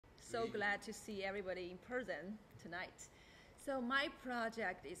So glad to see everybody in person tonight. So my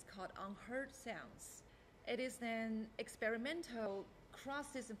project is called Unheard Sounds. It is an experimental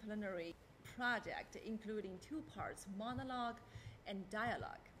cross-disciplinary project including two parts, monologue and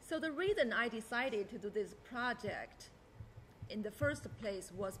dialogue. So the reason I decided to do this project in the first place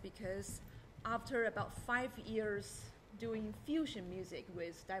was because after about 5 years doing fusion music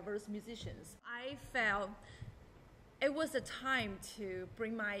with diverse musicians, I felt it was a time to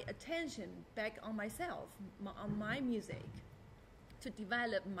bring my attention back on myself, on my music, to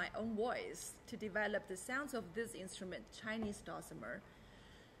develop my own voice, to develop the sounds of this instrument, Chinese dulcimer,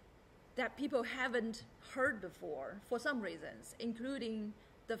 that people haven't heard before for some reasons, including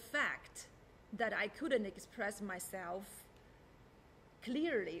the fact that I couldn't express myself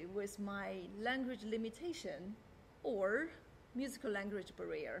clearly with my language limitation or musical language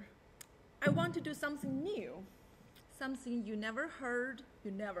barrier. I want to do something new, something you never heard.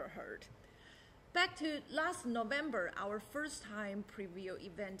 Back to last November, our first time preview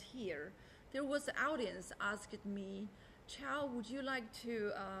event here, there was an audience asked me, Chao, would you like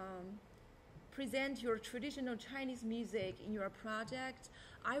to present your traditional Chinese music in your project?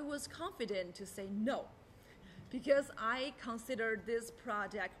 I was confident to say no, because I consider this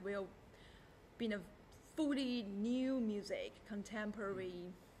project will be a fully new music,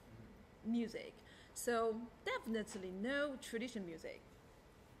 contemporary music. So definitely no traditional music.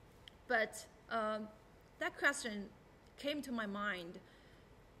 But that question came to my mind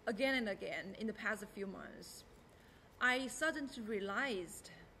again and again in the past few months. I suddenly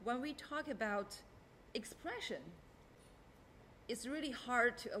realized when we talk about expression, it's really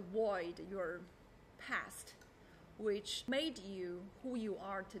hard to avoid your past, which made you who you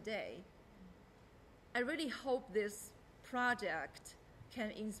are today. I really hope this project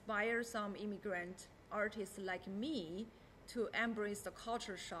can inspire some immigrant artists like me to embrace the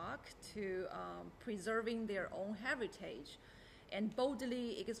culture shock, to preserving their own heritage and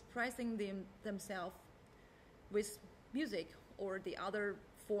boldly expressing themselves with music or the other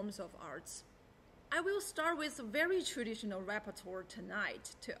forms of arts. I will start with a very traditional repertoire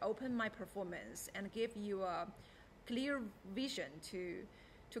tonight to open my performance and give you a clear vision to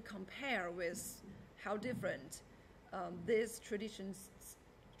compare with how different this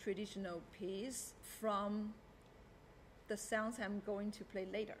traditional piece from the sounds I'm going to play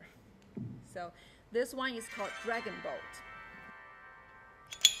later. So this one is called Dragon Boat.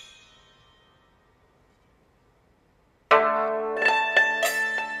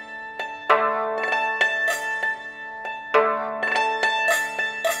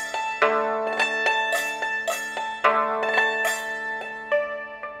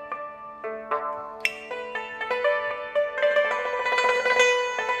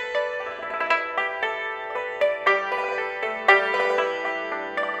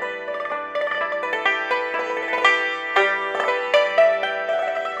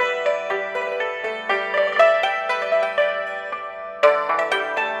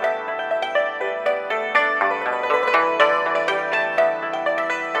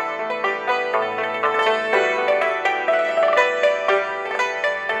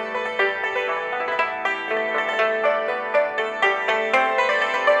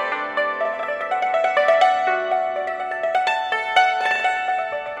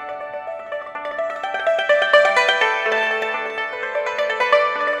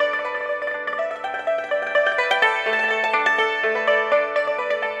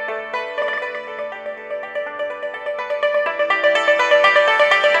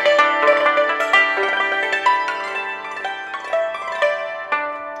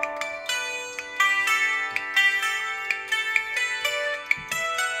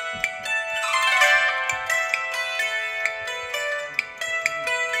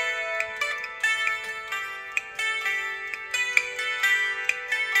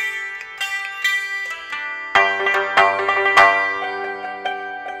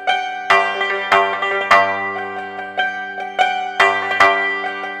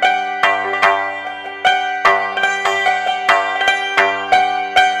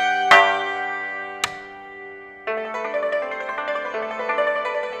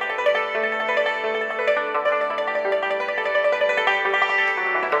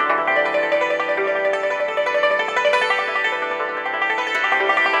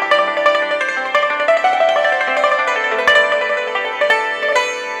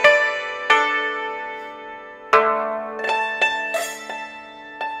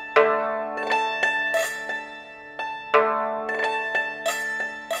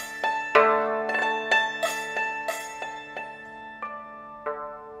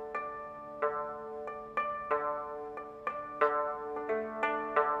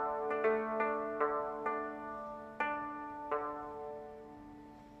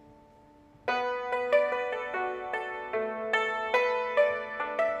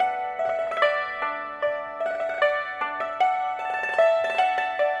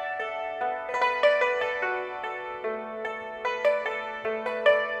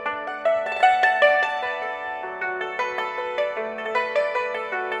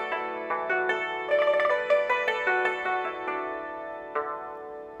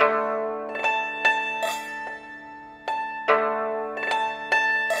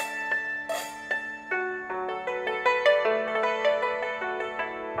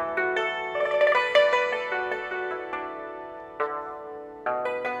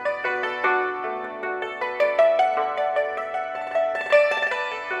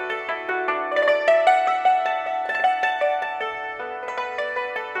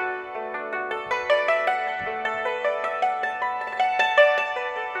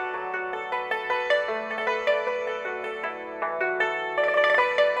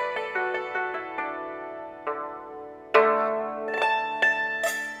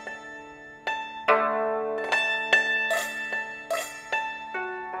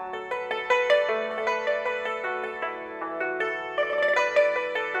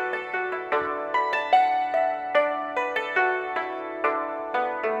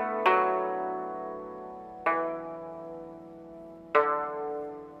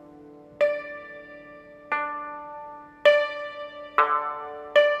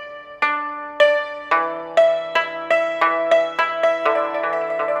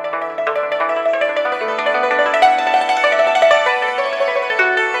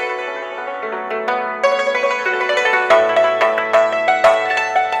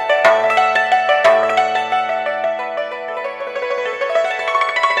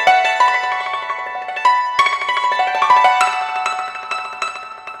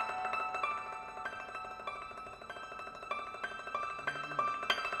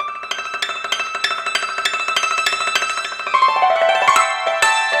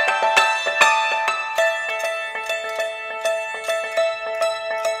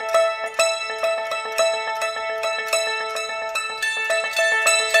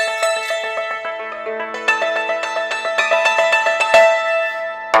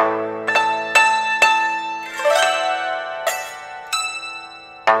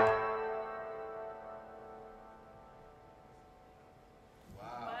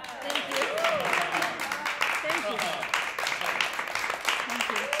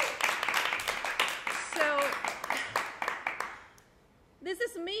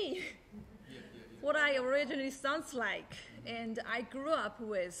 me, what I originally sounds like. And I grew up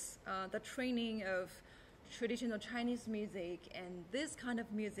with the training of traditional Chinese music, and this kind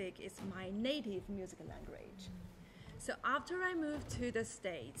of music is my native music language. So after I moved to the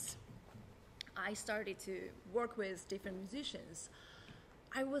States, I started to work with different musicians.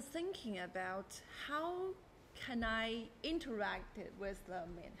 I was thinking about how can I interact with them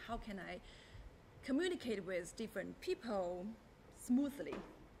and how can I communicate with different people smoothly.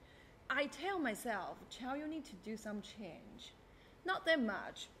 I tell myself, Chao, you need to do some change. Not that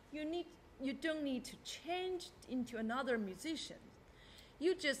much. You don't need to change into another musician.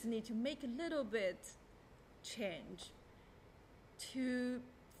 You just need to make a little bit change to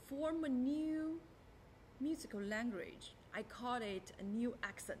form a new musical language. I call it a new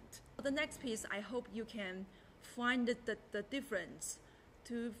accent. For the next piece, I hope you can find the difference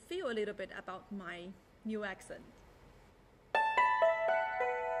to feel a little bit about my new accent.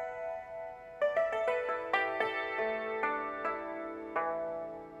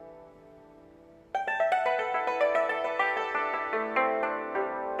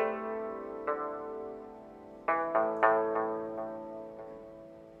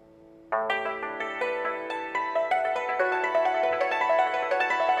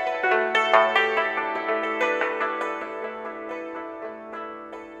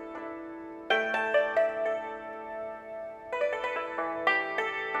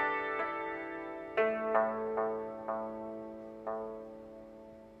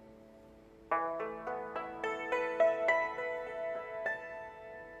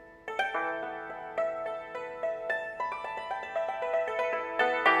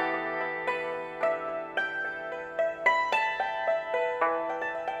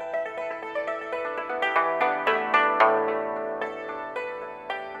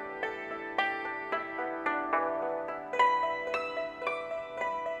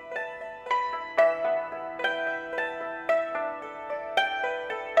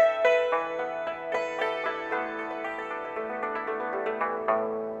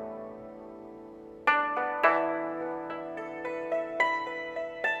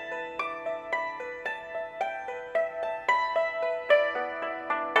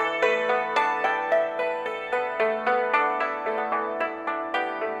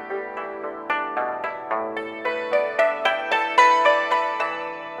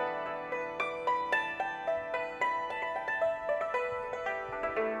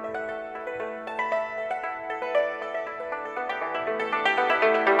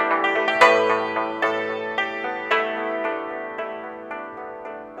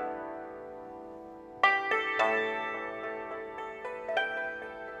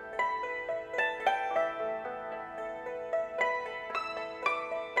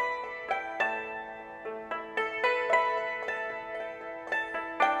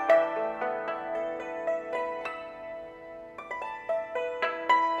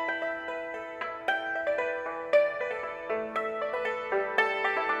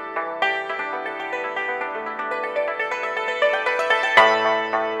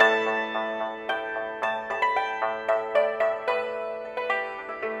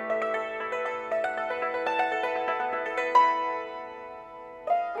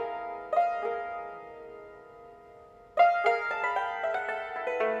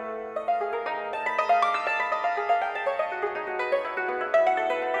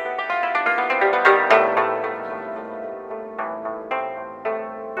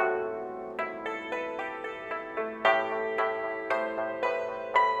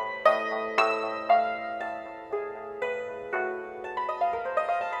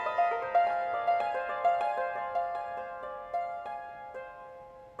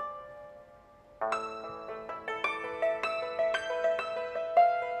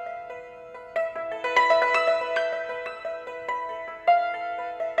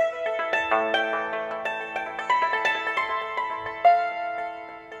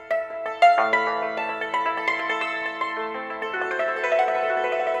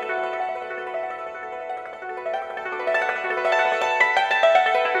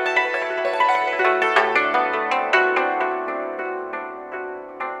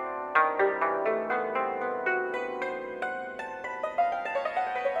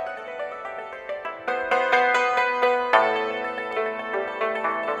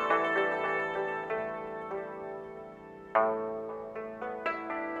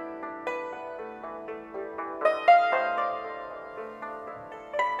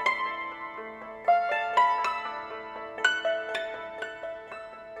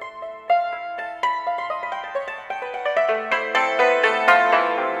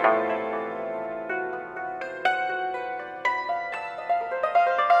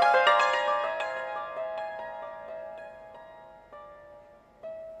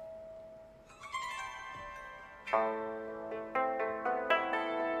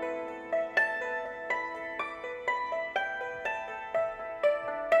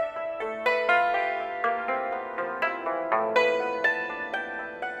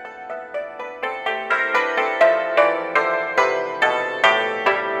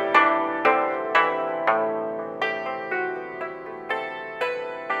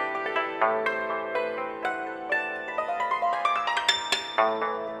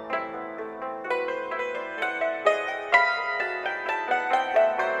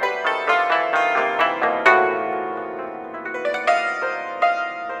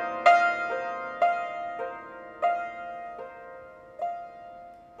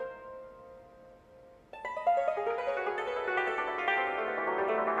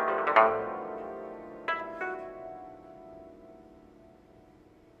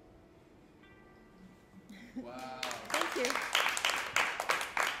 Wow. Thank you.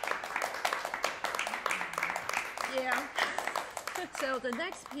 Yeah. So the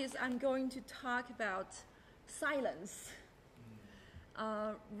next piece, I'm going to talk about silence.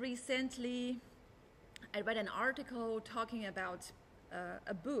 Recently, I read an article talking about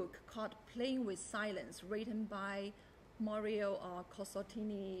a book called Playing with Silence, written by Mario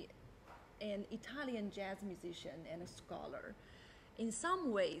Cossottini, an Italian jazz musician and a scholar. In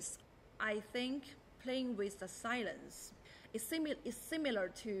some ways, I think playing with the silence is similar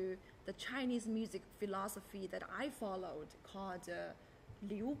to the Chinese music philosophy that I followed called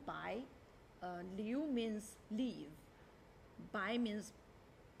Liu Bai. Liu means leave. Bai means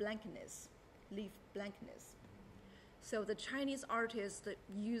blankness, leave blankness. So the Chinese artists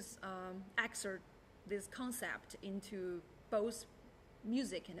exert this concept into both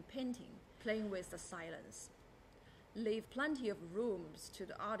music and painting, playing with the silence. Leave plenty of rooms to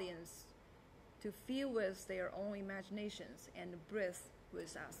the audience to feel with their own imaginations and breathe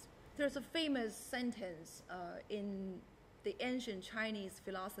with us. There's a famous sentence in the ancient Chinese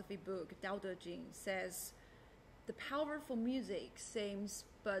philosophy book, Tao Te Ching, says, "The powerful music seems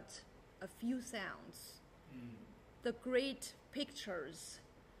but a few sounds. The great pictures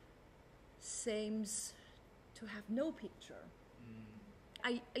seems to have no picture."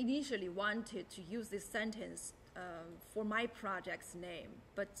 I initially wanted to use this sentence for my project's name,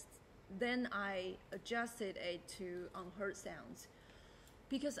 but then I adjusted it to Unheard Sounds,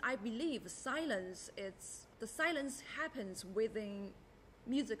 because I believe the silence happens within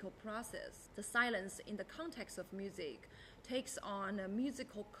musical process. The silence in the context of music takes on a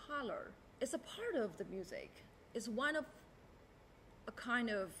musical color. It's a part of the music. It's one of a kind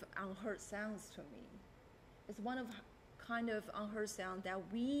of unheard sounds to me. It's one of kind of unheard sound that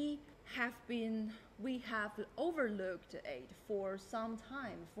we have overlooked it for some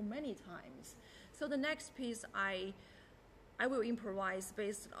time, for many times. So the next piece I will improvise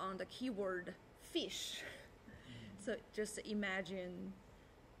based on the keyword fish. So just imagine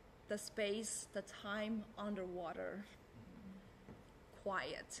the space, the time underwater,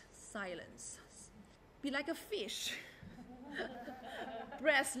 quiet, silence. Be like a fish,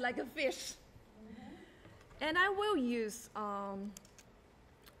 breath like a fish. And I will use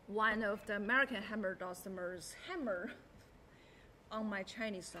one of the American hammer dulcimer's hammer on my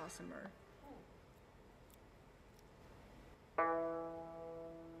Chinese dulcimer.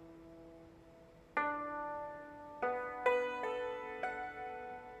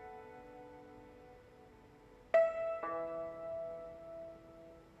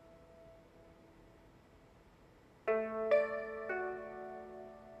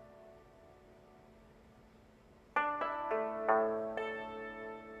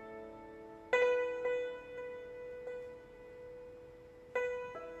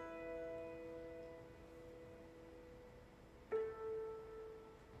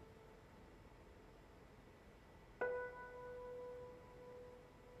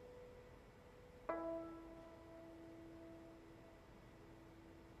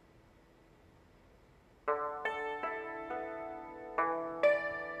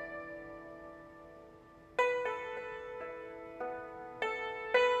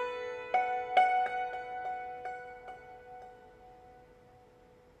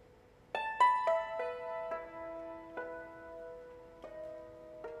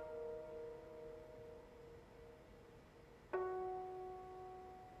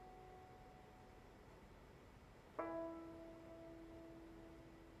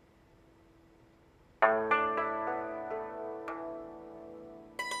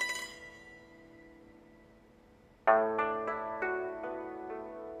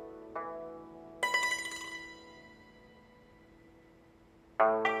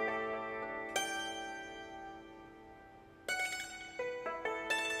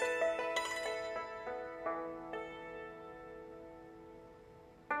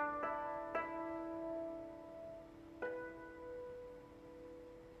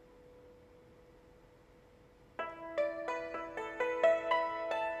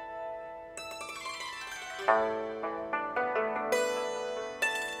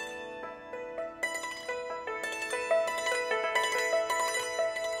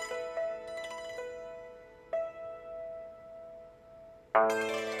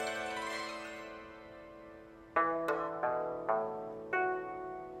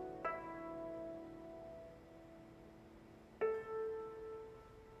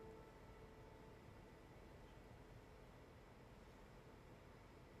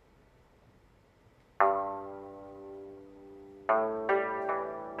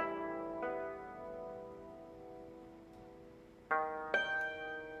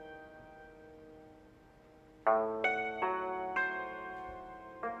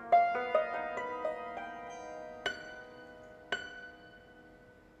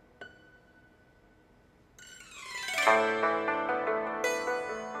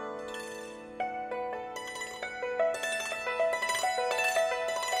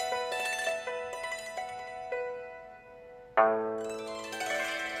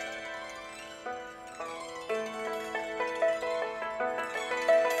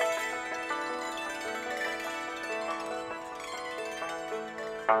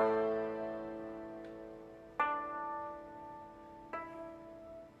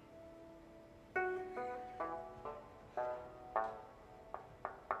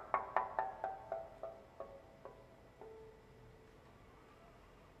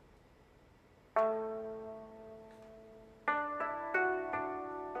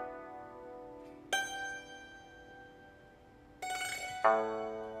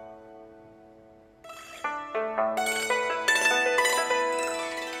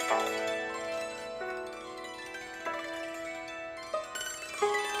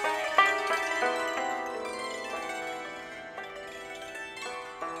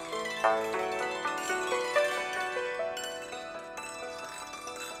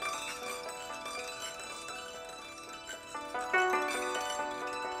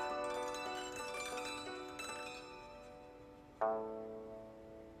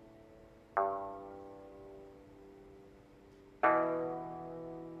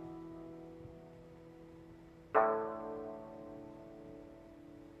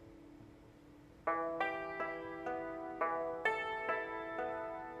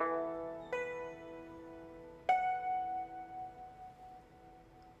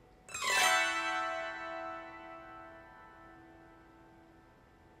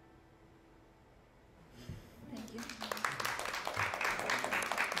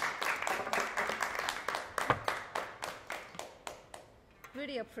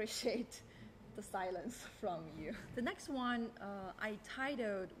 Really appreciate the silence from you. The next one I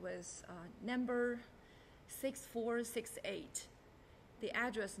titled was number 6468. The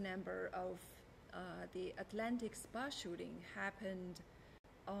address number of the Atlantic spa shooting happened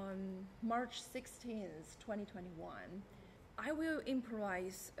on March 16th, 2021. I will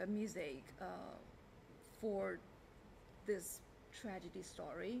improvise music for this tragedy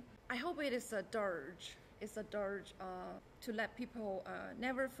story. I hope it is a dirge. It's a dirge to let people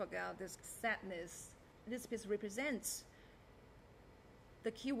never forget this sadness. This piece represents the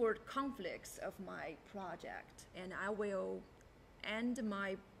keyword conflicts of my project, and I will end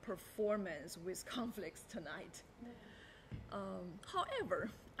my performance with conflicts tonight. However,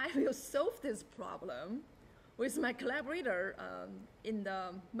 I will solve this problem with my collaborator in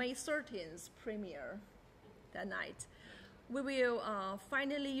the May 13th premiere that night. We will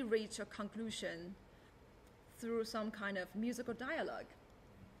finally reach a conclusion through some kind of musical dialogue,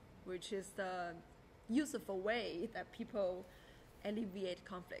 which is the useful way that people alleviate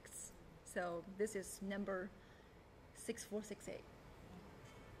conflicts. So this is number 6468.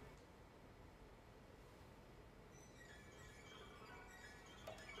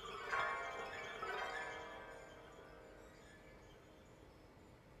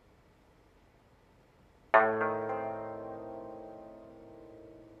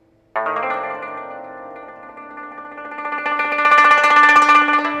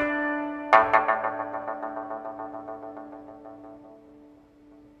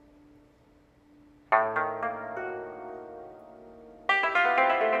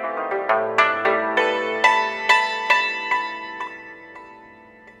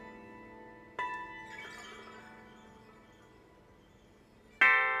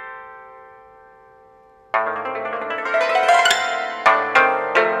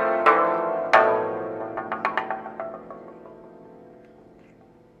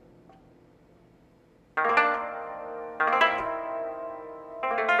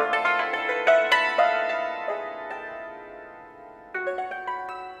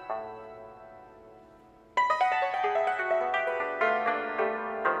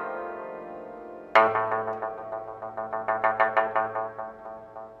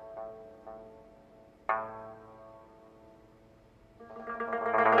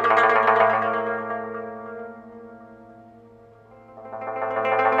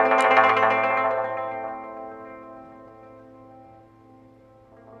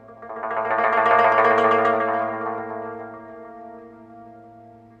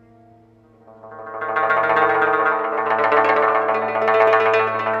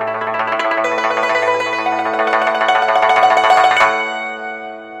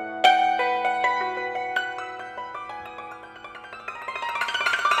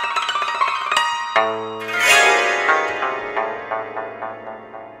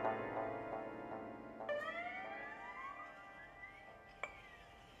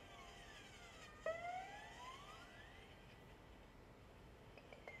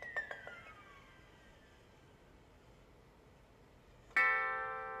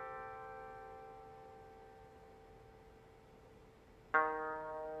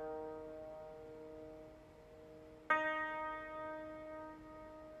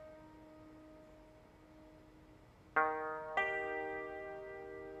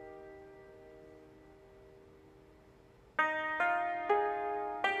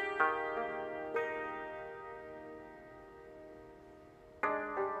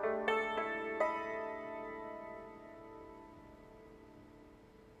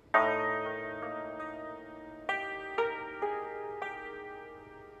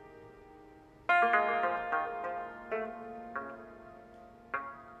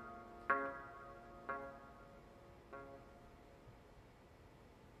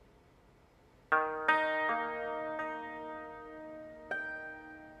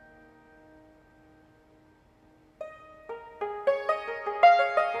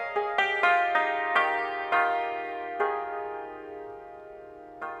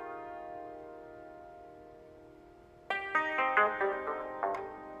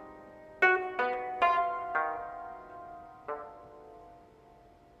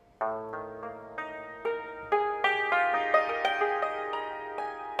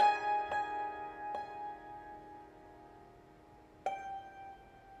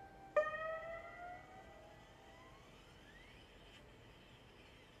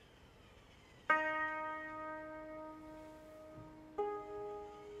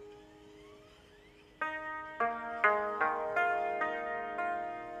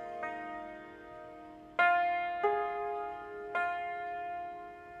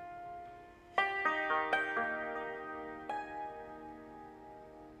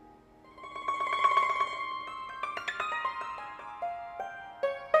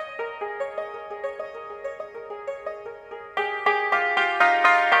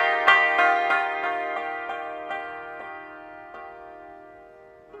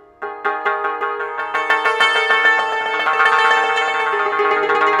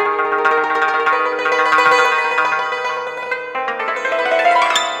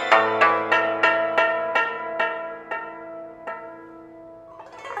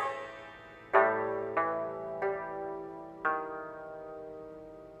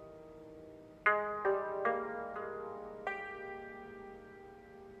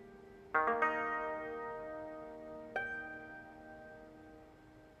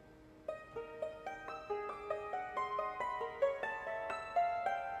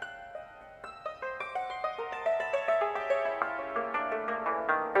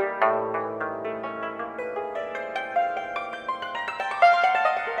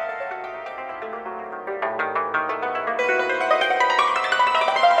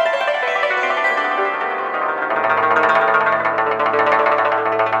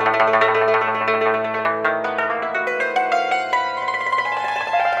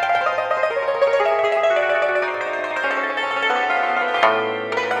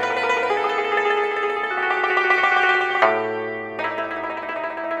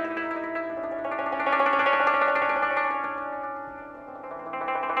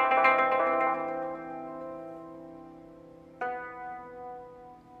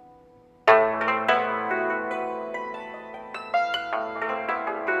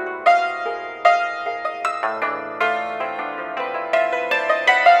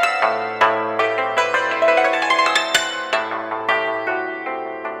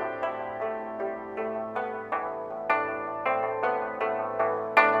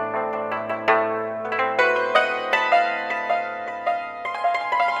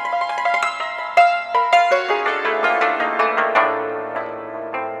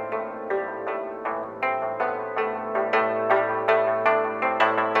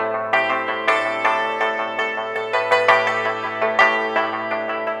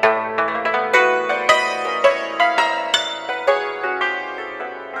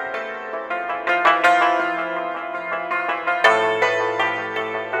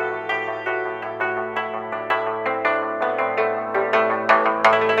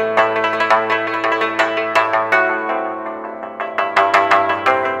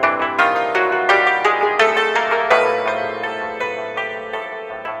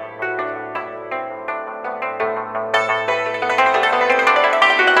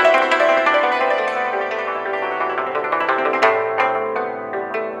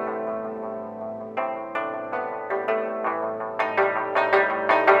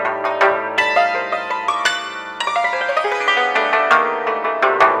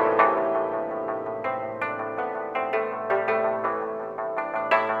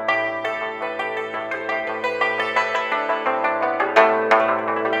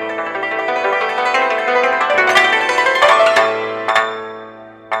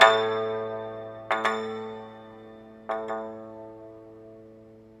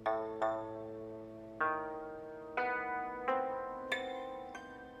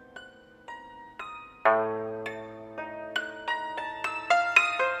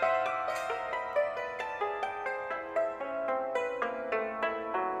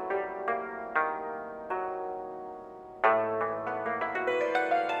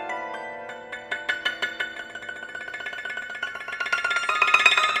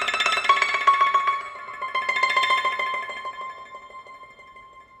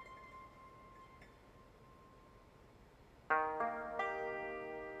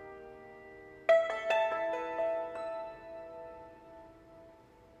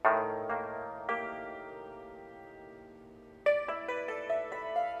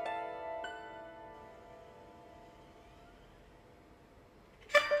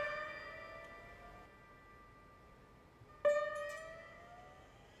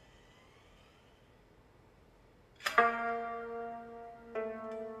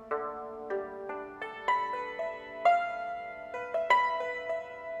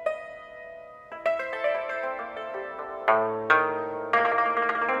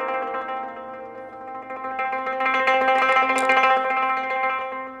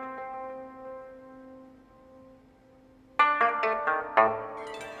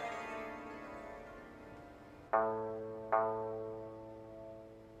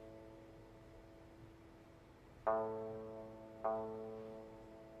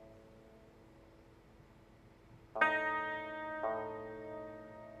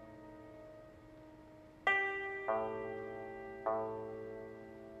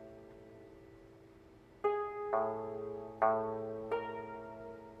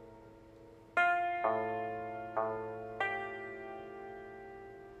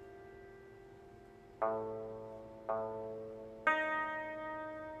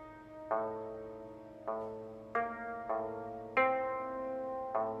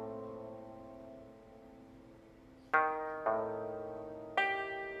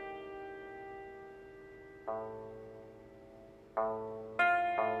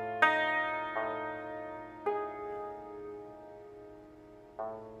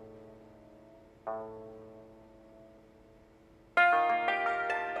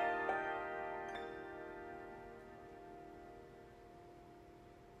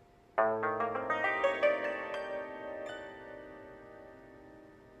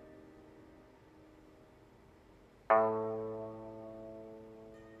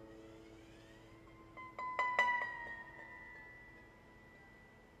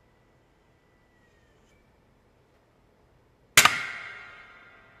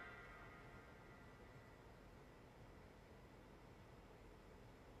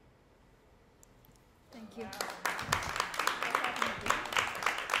 Thank you.